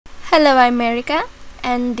Hello America,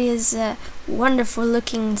 and this wonderful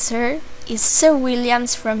looking sir is Sir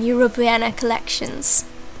Williams from Europeana Collections.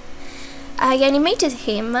 I animated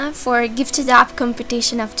him for Gifted Up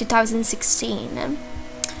competition of 2016.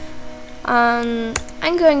 I'm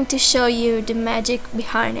going to show you the magic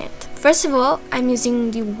behind it. First of all, I'm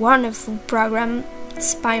using the wonderful program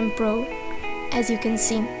Spine Pro, as you can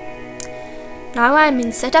see. Now I'm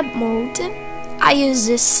in setup mode. I use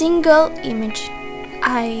a single image.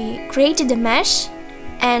 I created a mesh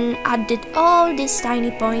and added all these tiny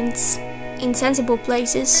points in sensible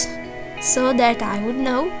places so that I would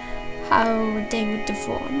know how they would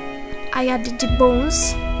deform. I added the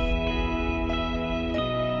bones.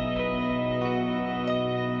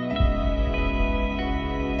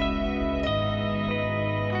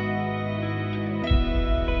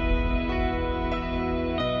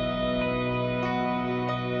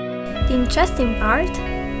 The interesting part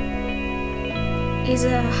is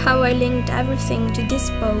how I linked everything to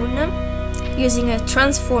this bone using a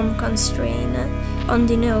transform constraint on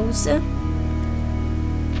the nose,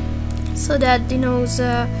 so that the nose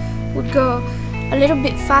would go a little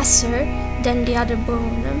bit faster than the other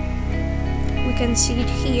bone. We can see it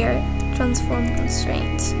here, transform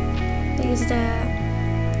constraints. It is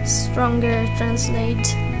the stronger translate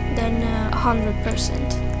than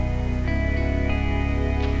 100%.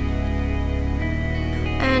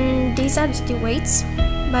 And these are the weights.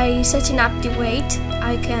 By setting up the weight,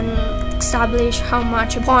 I can establish how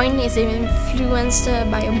much a point is influenced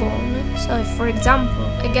by a bone. So if, for example,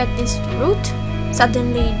 I get this root,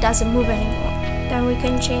 suddenly it doesn't move anymore. Then we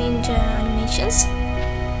can change animations.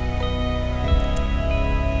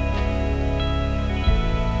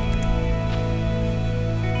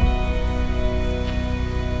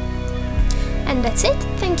 And that's it.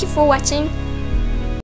 Thank you for watching.